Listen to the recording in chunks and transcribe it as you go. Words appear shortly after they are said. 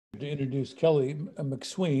to introduce Kellie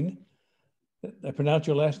McSween. I pronounce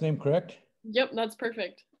your last name correct? Yep, that's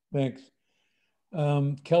perfect. Thanks.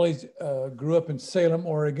 Kellie grew up in Salem,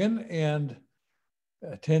 Oregon, and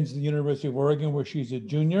attends the University of Oregon, where she's a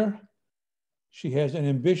junior. She has an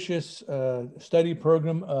ambitious study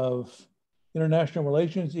program of international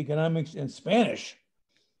relations, economics, and Spanish.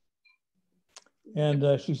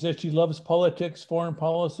 And she says she loves politics, foreign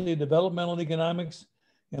policy, developmental economics,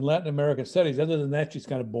 and Latin American studies. Other than that, she's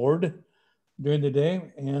kind of bored during the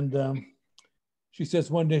day. And she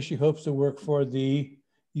says one day she hopes to work for the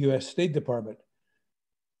US State Department.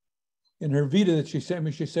 In her vita that she sent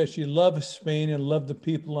me, she says she loves Spain and loved the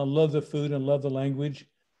people and loved the food and loved the language.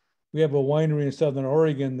 We have a winery in Southern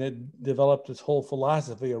Oregon that developed this whole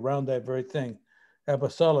philosophy around that very thing.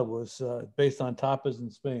 Abasala was based on tapas in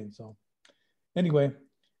Spain. So anyway,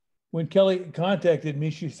 when Kellie contacted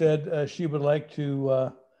me, she said she would like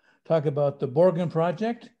to talk about the Borgen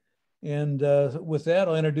Project. And with that,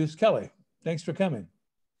 I'll introduce Kellie. Thanks for coming.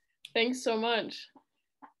 Thanks so much.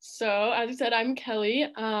 So as you said, I'm Kellie.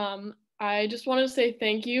 I just wanted to say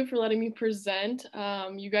thank you for letting me present.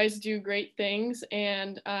 You guys do great things,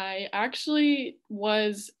 and I actually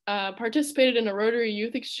participated in a Rotary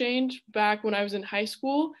Youth Exchange back when I was in high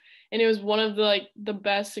school, and it was one of the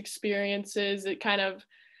best experiences. It kind of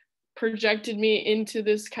projected me into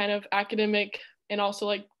this kind of academic and also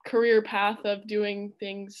like career path of doing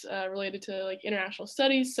things related to like international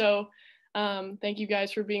studies. So thank you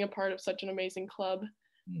guys for being a part of such an amazing club.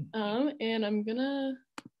 And I'm gonna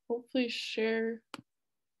hopefully share.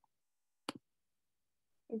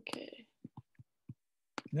 Okay.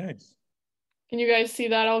 Nice. Can you guys see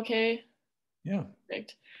that okay? Yeah.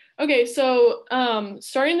 Perfect. Okay, so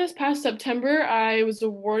starting this past September, I was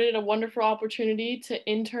awarded a wonderful opportunity to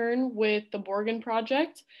intern with the Borgen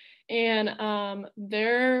Project. And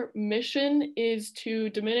their mission is to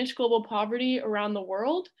diminish global poverty around the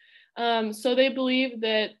world. So they believe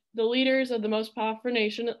that the leaders of the most powerful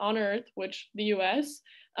nation on earth, which the US,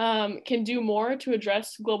 can do more to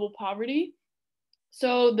address global poverty.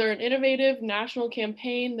 So they're an innovative national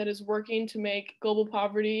campaign that is working to make global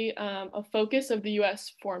poverty a focus of the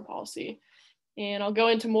US foreign policy. And I'll go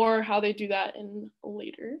into more how they do that in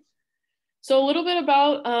later. So a little bit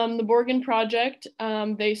about the Borgen Project.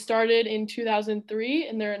 They started in 2003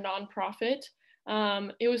 and they're a nonprofit.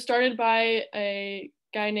 It was started by a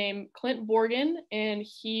guy named Clint Borgen, and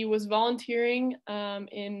he was volunteering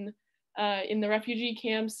in the refugee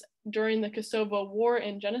camps during the Kosovo War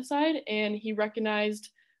and genocide, and he recognized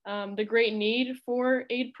the great need for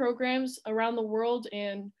aid programs around the world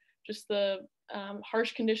and just the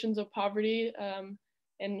harsh conditions of poverty,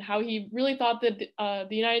 and how he really thought that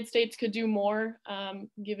the United States could do more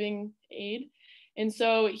giving aid. And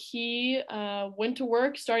so he went to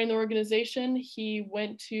work starting the organization. He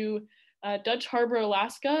went to Dutch Harbor,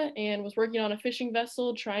 Alaska, and was working on a fishing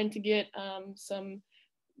vessel trying to get some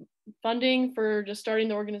funding for just starting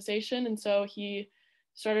the organization. And so he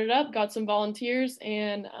started up, got some volunteers,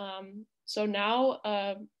 and so now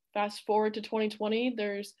fast forward to 2020,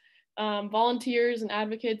 there's volunteers and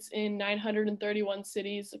advocates in 931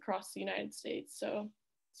 cities across the United States. So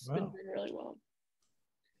it's been doing really well.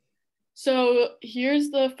 So here's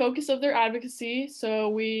the focus of their advocacy. So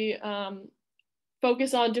we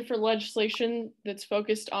focus on different legislation that's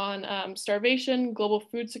focused on starvation, global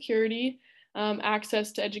food security,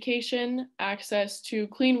 access to education, access to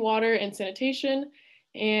clean water and sanitation,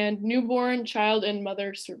 and newborn, child, and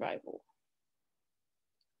mother survival.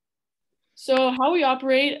 So how we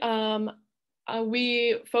operate,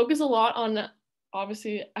 we focus a lot on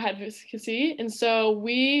obviously advocacy. And so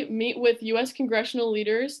we meet with US congressional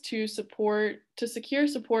leaders to secure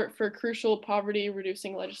support for crucial poverty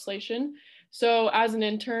reducing legislation. So as an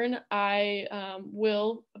intern, I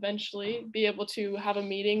will eventually be able to have a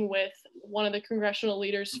meeting with one of the congressional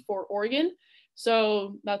leaders for Oregon.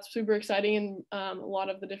 So that's super exciting. And a lot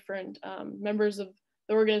of the different members of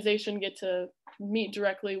the organization get to meet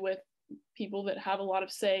directly with people that have a lot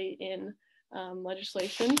of say in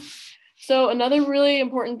legislation. So another really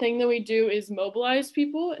important thing that we do is mobilize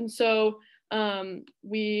people. And so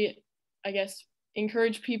we, I guess,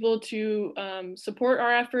 encourage people to support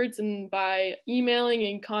our efforts, and by emailing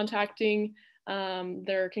and contacting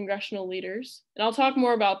their congressional leaders. And I'll talk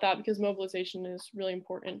more about that because mobilization is really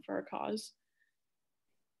important for our cause.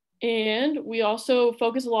 And we also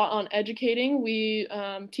focus a lot on educating. We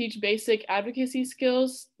teach basic advocacy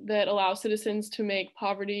skills that allow citizens to make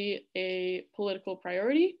poverty a political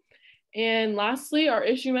priority. And lastly, our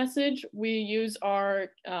issue message, we use our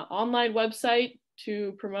online website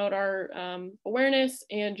to promote our awareness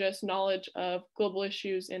and just knowledge of global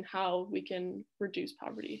issues and how we can reduce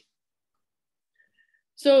poverty.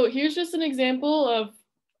 So here's just an example of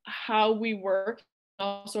how we work,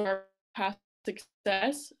 also our past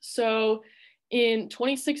success. So in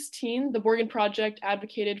 2016, the Borgen Project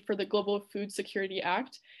advocated for the Global Food Security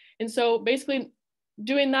Act. And so basically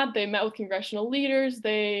doing that, they met with congressional leaders,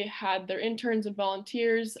 they had their interns and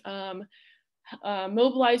volunteers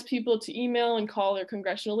mobilize people to email and call their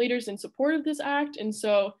congressional leaders in support of this act. And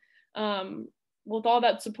so with all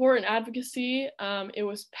that support and advocacy, it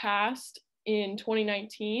was passed in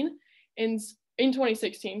 2019, in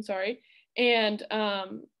 2016, sorry. And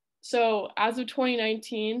so as of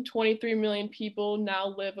 2019, 23 million people now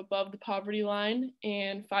live above the poverty line,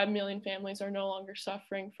 and 5 million families are no longer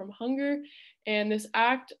suffering from hunger. And this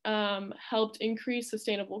act helped increase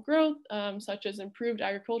sustainable growth, such as improved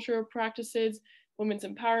agricultural practices, women's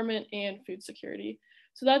empowerment, and food security.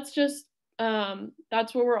 So that's just,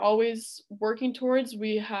 that's what we're always working towards.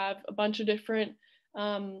 We have a bunch of different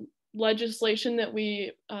legislation that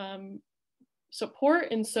we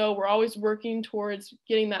support. And so we're always working towards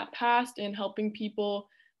getting that passed and helping people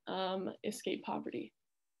escape poverty.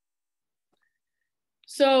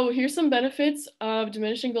 So here's some benefits of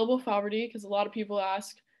diminishing global poverty, because a lot of people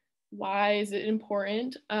ask, why is it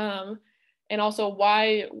important? And also,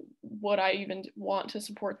 why would I even want to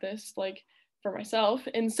support this, like, for myself?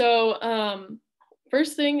 And so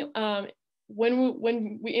first thing,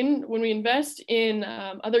 when we invest in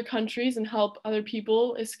other countries and help other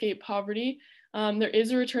people escape poverty, there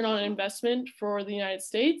is a return on investment for the United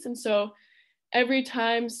States. And so every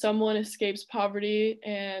time someone escapes poverty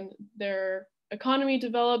and their economy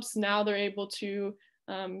develops, now they're able to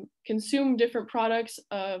consume different products,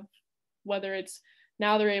 of whether it's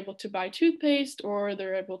now they're able to buy toothpaste, or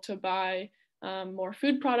they're able to buy more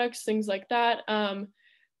food products, things like that.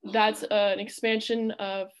 That's an expansion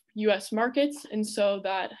of US markets, and so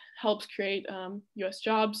that helps create US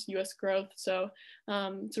jobs, US growth. So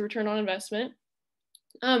it's a return on investment.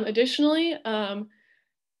 Additionally,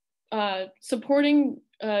 supporting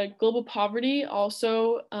global poverty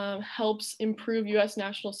also helps improve US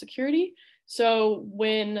national security. So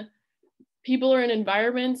when people are in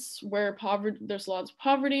environments where there's lots of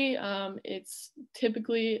poverty, it's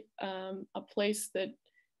typically a place that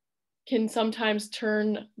can sometimes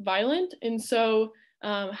turn violent. And so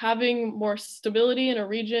having more stability in a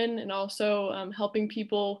region, and also helping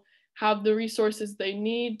people have the resources they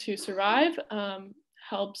need to survive,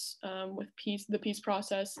 helps with the peace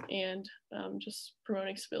process, and just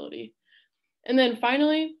promoting stability. And then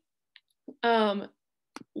finally,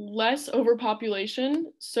 less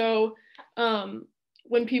overpopulation. So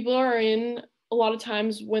when people are a lot of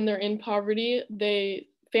times when they're in poverty, they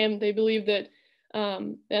believe that,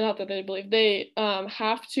 not that they believe, they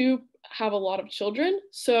have to have a lot of children.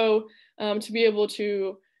 So to be able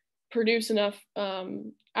to produce enough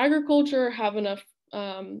agriculture, have enough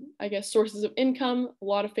I guess sources of income, a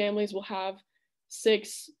lot of families will have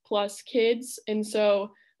 6+ kids. And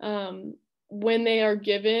so when they are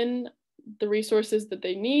given the resources that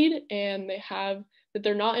they need, and that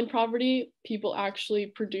they're not in poverty, people actually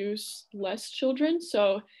produce less children.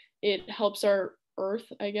 So it helps our earth,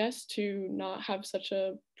 I guess, to not have such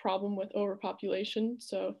a problem with overpopulation.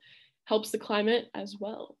 So helps the climate as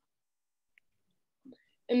well.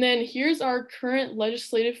 And then here's our current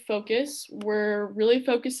legislative focus. We're really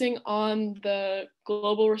focusing on the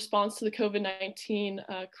global response to the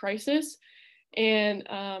COVID-19 crisis. And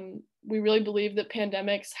we really believe that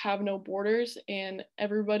pandemics have no borders, and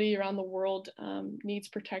everybody around the world needs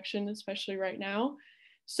protection, especially right now.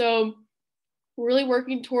 So we're really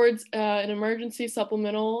working towards an emergency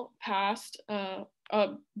supplemental passed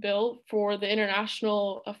bill for the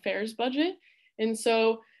international affairs budget. And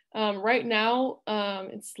so right now,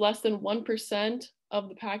 it's less than 1% of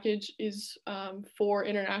the package is for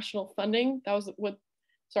international funding. That was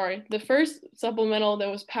the first supplemental that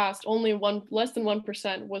was passed, only less than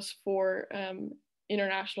 1% was for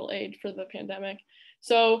international aid for the pandemic.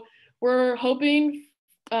 So we're hoping,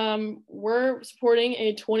 we're supporting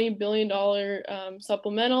a $20 billion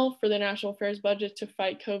supplemental for the international affairs budget to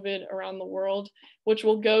fight COVID around the world, which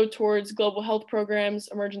will go towards global health programs,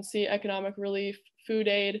 emergency economic relief, food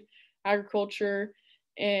aid, agriculture,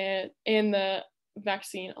 and the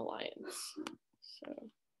Vaccine Alliance.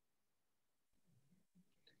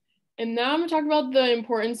 And now I'm going to talk about the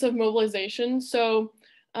importance of mobilization. So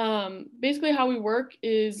basically how we work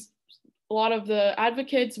is a lot of the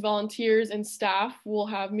advocates, volunteers, and staff will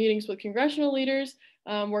have meetings with congressional leaders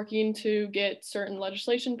working to get certain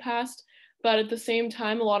legislation passed. But at the same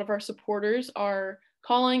time, a lot of our supporters are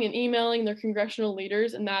calling and emailing their congressional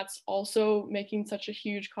leaders, and that's also making such a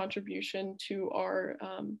huge contribution to our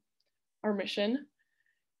mission.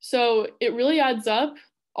 So it really adds up,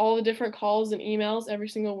 all the different calls and emails every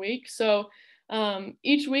single week. So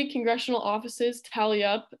each week, congressional offices tally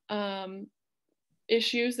up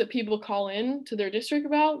issues that people call in to their district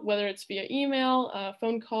about, whether it's via email,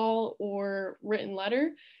 phone call, or written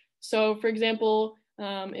letter. So for example,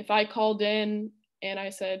 if I called in and I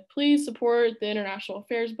said, please support the international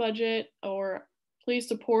affairs budget, or please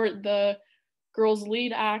support the Girls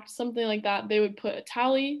Lead Act, something like that, they would put a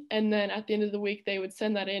tally, and then at the end of the week, they would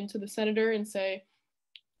send that in to the senator and say,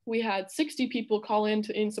 we had 60 people call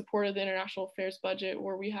in support of the international affairs budget,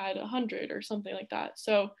 or we had 100 or something like that.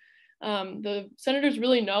 So the senators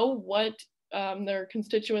really know what their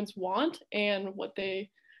constituents want and what they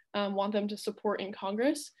want them to support in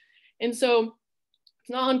Congress. And so it's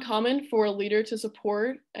not uncommon for a leader to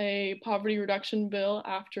support a poverty reduction bill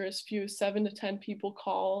after as few as 7 to 10 people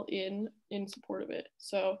call in support of it.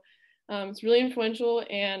 So it's really influential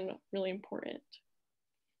and really important.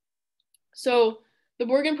 So the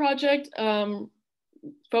Borgen Project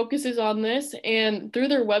focuses on this, and through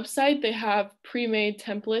their website, they have pre-made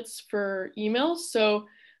templates for emails. So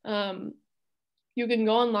you can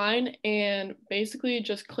go online and basically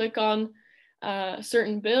just click on a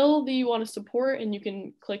certain bill that you want to support, and you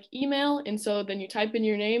can click email. And so then you type in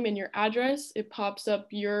your name and your address, it pops up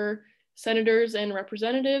your senators and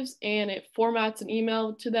representatives, and it formats an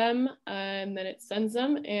email to them, and then it sends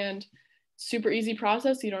them. And super easy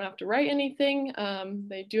process. You don't have to write anything.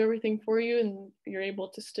 They do everything for you, and you're able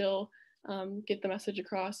to still get the message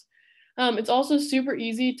across. It's also super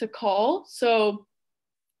easy to call. So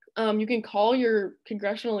you can call your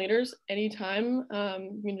congressional leaders anytime.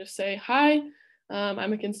 You can just say, hi,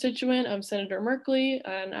 I'm a constituent of Senator Merkley,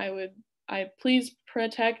 and I please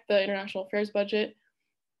protect the international affairs budget.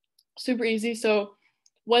 Super easy. So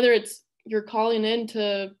whether it's you're calling in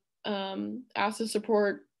to ask to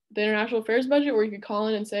support the international affairs budget, or you could call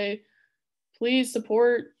in and say, please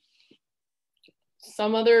support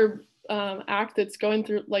some other act that's going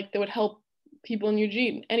through, like, that would help people in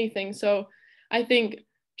Eugene, anything. So I think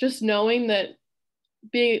just knowing that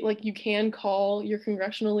you can call your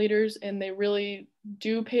congressional leaders and they really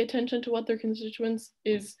do pay attention to what their constituents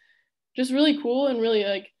is just really cool and really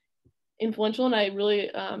like influential. And I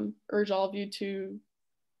really urge all of you to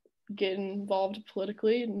get involved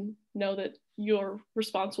politically and know that your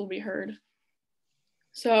response will be heard.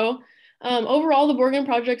 So overall, the Borgen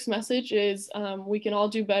Project's message is we can all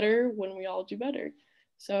do better when we all do better.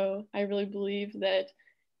 So I really believe that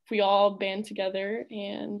if we all band together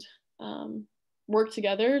and work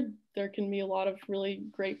together, there can be a lot of really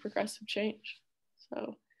great progressive change.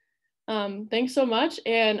 So thanks so much.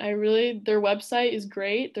 And their website is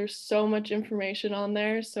great. There's so much information on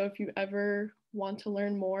there. So if you ever want to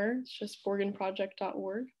learn more, it's just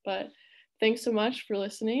borgenproject.org. But thanks so much for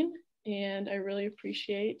listening, and I really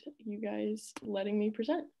appreciate you guys letting me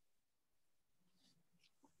present.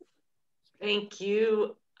 Thank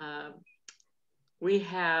you. We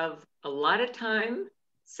have a lot of time.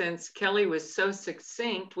 Since Kelly was so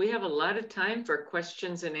succinct, we have a lot of time for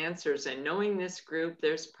questions and answers. And knowing this group,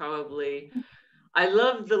 there's probably, I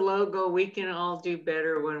love the logo, we can all do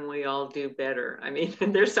better when we all do better. I mean,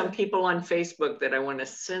 there's some people on Facebook that I want to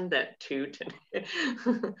send that to today.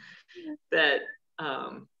 That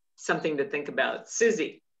something to think about.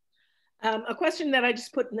 Susie. A question that I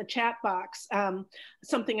just put in the chat box,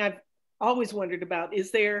 something I've always wondered about,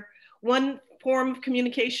 is there one form of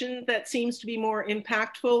communication that seems to be more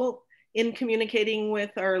impactful in communicating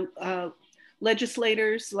with our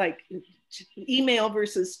legislators, like email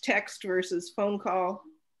versus text versus phone call?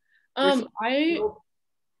 I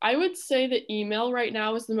would say that email right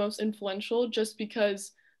now is the most influential, just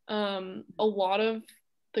because a lot of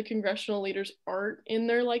the congressional leaders aren't in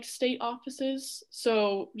their like state offices.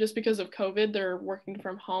 So just because of COVID, they're working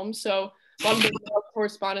from home. So a lot of the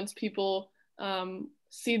correspondence, people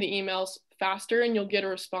see the emails faster, and you'll get a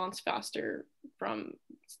response faster from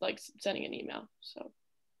like sending an email. So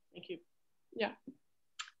thank you. Yeah.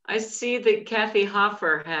 I see that Kathy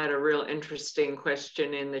Hoffer had a real interesting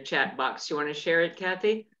question in the chat box. You want to share it,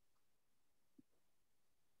 Kathy?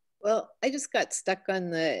 Well, I just got stuck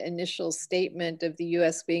on the initial statement of the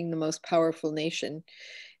US being the most powerful nation.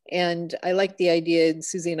 And I like the idea, and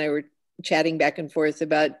Susie and I were chatting back and forth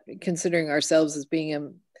about considering ourselves as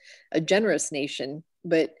being a generous nation.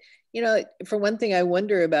 But, you know, for one thing, I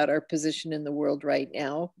wonder about our position in the world right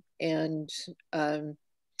now. And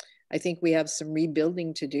I think we have some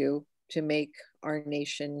rebuilding to do to make our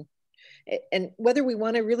nation, and whether we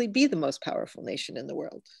want to really be the most powerful nation in the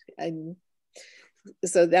world.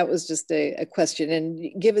 So that was just a question.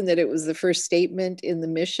 And given that it was the first statement in the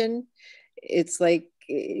mission, it's like,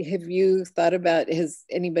 have you thought about, has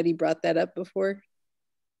anybody brought that up before?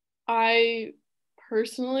 I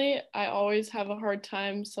personally, I always have a hard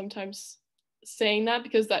time sometimes saying that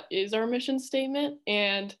because that is our mission statement.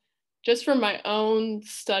 And just from my own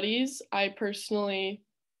studies, I personally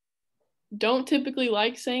don't typically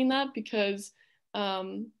like saying that because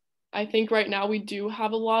I think right now we do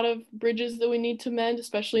have a lot of bridges that we need to mend,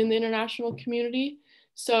 especially in the international community.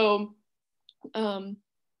 So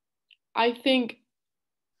I think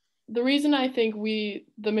the reason I think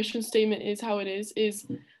the mission statement is how it is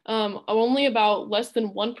only about less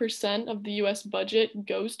than 1% of the US budget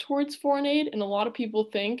goes towards foreign aid. And a lot of people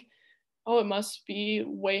think, oh, it must be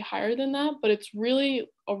way higher than that. But it's really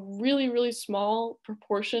a really, really small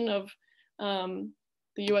proportion of the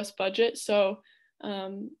US budget. So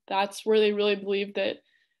that's where they really believe that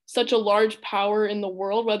such a large power in the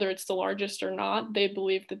world, whether it's the largest or not, they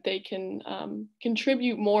believe that they can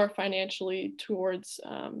contribute more financially towards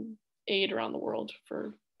aid around the world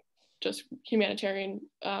for just humanitarian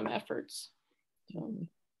efforts. So.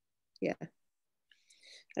 Yeah,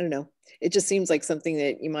 I don't know. It just seems like something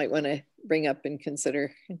that you might want to bring up and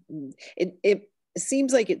consider. It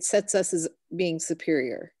seems like it sets us as being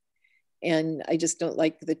superior. And I just don't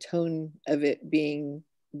like the tone of it being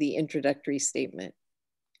the introductory statement.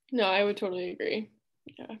 No, I would totally agree.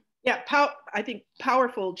 Yeah. Yeah, I think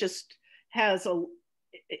powerful just has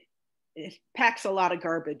it packs a lot of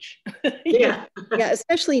garbage. Yeah. Yeah,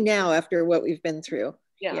 especially now after what we've been through.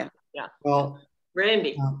 Yeah. Well,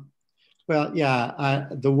 Randy. Well, yeah,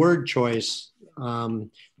 the word choice,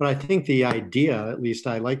 but I think the idea, at least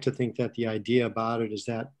I like to think that the idea about it is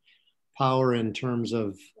that power in terms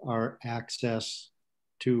of our access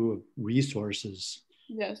to resources.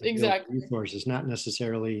 Yes, exactly. Resources, not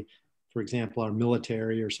necessarily, for example, our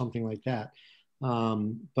military or something like that.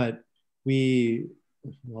 But we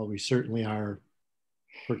certainly are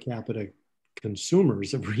per capita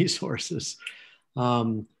consumers of resources. I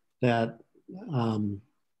don't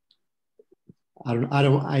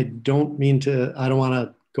want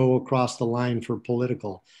to go across the line for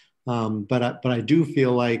political, but I do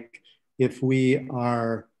feel like if we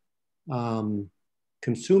are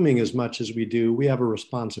consuming as much as we do, we have a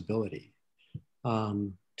responsibility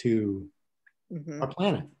to our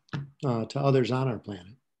planet, to others on our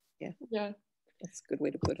planet. Yeah, that's a good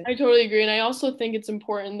way to put it. I totally agree, and I also think it's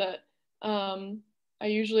important that I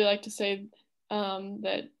usually like to say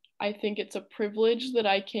that I think it's a privilege that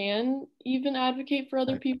I can even advocate for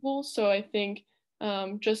other people. So I think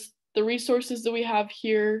just the resources that we have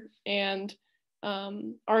here and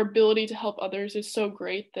our ability to help others is so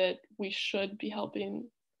great that we should be helping,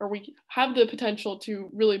 or we have the potential to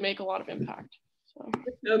really make a lot of impact. So.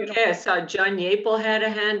 Okay, I saw John Yapel had a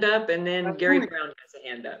hand up, and then Gary Brown has a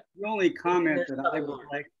hand up. The only comment that I would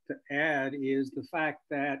like to add is the fact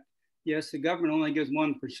that, yes, the government only gives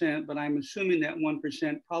 1%, but I'm assuming that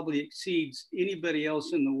 1% probably exceeds anybody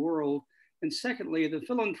else in the world. And secondly, the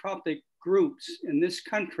philanthropic groups in this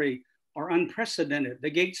country are unprecedented. The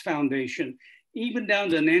Gates Foundation, even down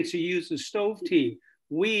to Nancy Hughes' Stove Team,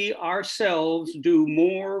 we ourselves do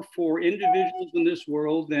more for individuals in this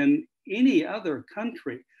world than any other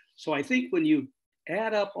country. So I think when you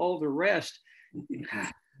add up all the rest,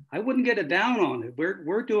 I wouldn't get it down on it.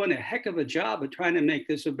 We're doing a heck of a job of trying to make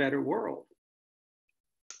this a better world.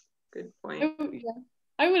 Good point.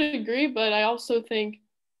 I would agree, but I also think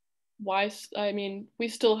we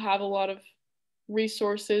still have a lot of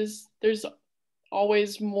resources. There's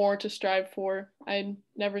always more to strive for. I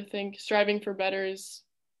never think striving for better is,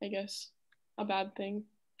 I guess, a bad thing.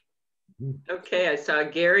 Okay, I saw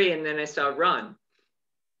Gary and then I saw Ron.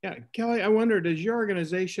 Yeah, Kelly, I wonder, does your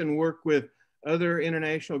organization work with other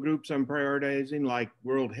international groups on prioritizing, like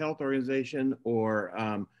World Health Organization or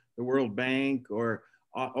the World Bank or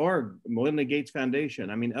Melinda Gates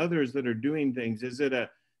Foundation? I mean, others that are doing things. Is it a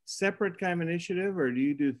separate kind of initiative, or do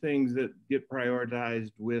you do things that get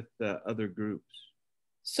prioritized with other groups?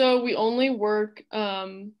 So we only work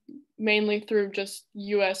mainly through just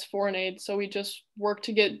U.S. foreign aid. So we just work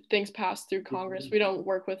to get things passed through Congress. We don't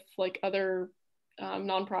work with like other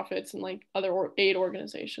nonprofits and like other aid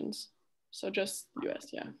organizations. So just U.S.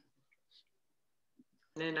 Yeah.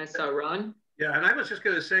 And then I saw Ron. Yeah, and I was just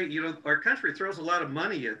going to say, our country throws a lot of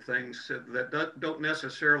money at things that don't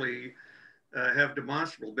necessarily have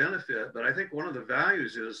demonstrable benefit, but I think one of the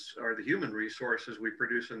values are the human resources we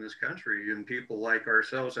produce in this country, and people like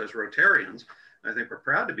ourselves as Rotarians. I think we're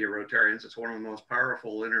proud to be Rotarians. It's one of the most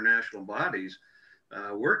powerful international bodies.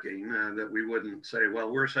 working, that we wouldn't say,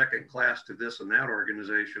 well, we're second class to this and that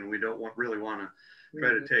organization. We don't really want to try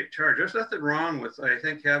to take charge. There's nothing wrong with, I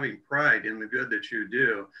think, having pride in the good that you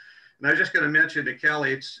do. And I was just going to mention to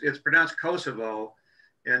Kelly, it's pronounced Kosovo.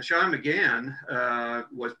 And Sean McGann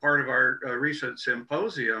was part of our recent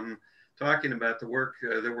symposium talking about the work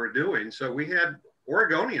that we're doing. So we had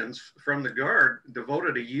Oregonians from the Guard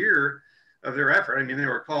devoted a year of their effort. I mean, they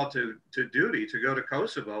were called to duty to go to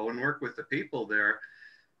Kosovo and work with the people there.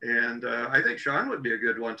 And I think Sean would be a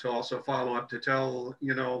good one to also follow up to tell,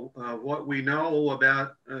 you know, what we know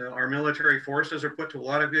about our military forces are put to a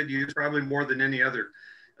lot of good use, probably more than any other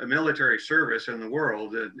military service in the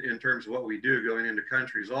world in terms of what we do going into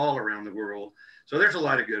countries all around the world. So there's a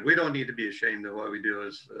lot of good. We don't need to be ashamed of what we do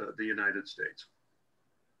as the United States.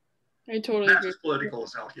 I totally That's agree. as political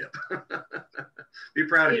as hell, yeah. Be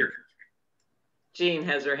proud of your country. Jean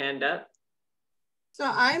has her hand up. So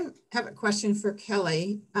I have a question for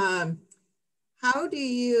Kelly. How do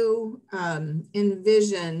you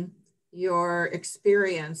envision your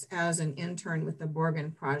experience as an intern with the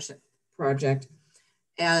Borgen Project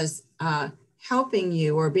as helping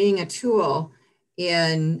you or being a tool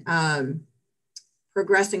in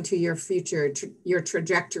progressing to your future, your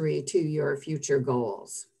trajectory to your future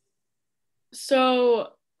goals? So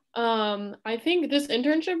I think this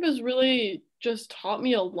internship has really just taught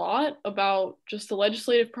me a lot about just the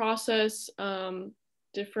legislative process,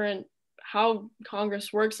 different how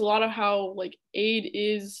Congress works, a lot of how like aid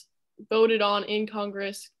is voted on in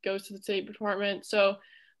Congress goes to the State Department. So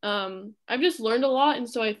I've just learned a lot. And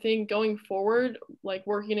so I think going forward, like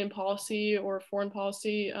working in policy or foreign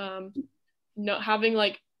policy, having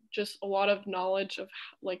like just a lot of knowledge of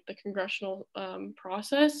like the congressional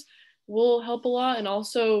process will help a lot. And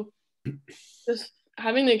also just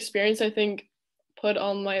having the experience, I think, put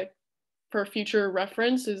on my for future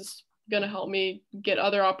reference is going to help me get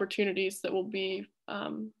other opportunities that will be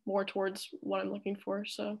more towards what I'm looking for.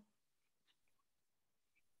 So.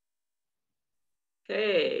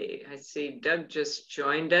 Okay, I see Doug just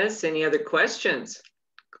joined us. Any other questions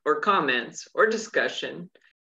or comments or discussion?